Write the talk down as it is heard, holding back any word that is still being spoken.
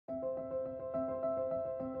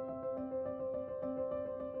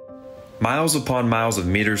Miles upon miles of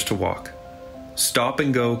meters to walk. Stop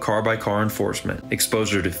and go car-by-car enforcement.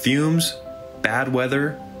 Exposure to fumes, bad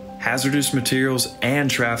weather, hazardous materials,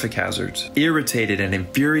 and traffic hazards. Irritated and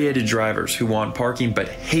infuriated drivers who want parking but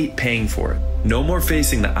hate paying for it. No more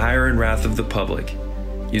facing the ire and wrath of the public.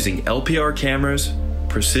 Using LPR cameras,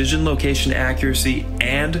 precision location accuracy,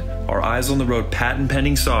 and our eyes on the road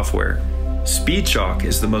patent-pending software, SpeedChalk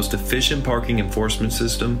is the most efficient parking enforcement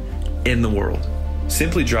system in the world.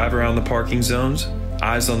 Simply drive around the parking zones,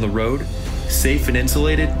 eyes on the road, safe and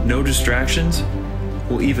insulated, no distractions.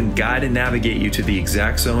 We'll even guide and navigate you to the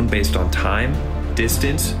exact zone based on time,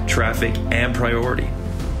 distance, traffic, and priority.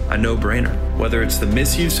 A no-brainer. Whether it's the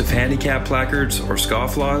misuse of handicap placards or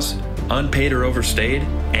scofflaws, unpaid or overstayed,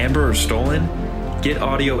 amber or stolen, get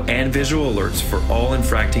audio and visual alerts for all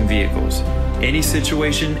infracting vehicles. Any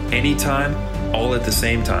situation, anytime, all at the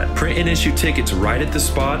same time. Print and issue tickets right at the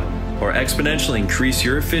spot, or exponentially increase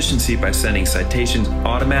your efficiency by sending citations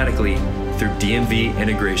automatically through DMV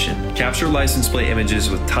integration. Capture license plate images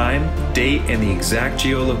with time, date, and the exact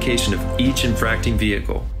geolocation of each infracting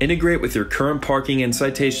vehicle. Integrate with your current parking and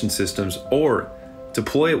citation systems, or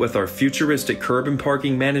deploy it with our futuristic curb and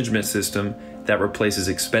parking management system that replaces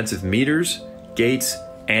expensive meters, gates,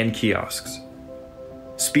 and kiosks.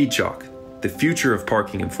 SpeedChalk, the future of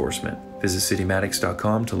parking enforcement. Visit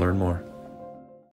citymatics.com to learn more.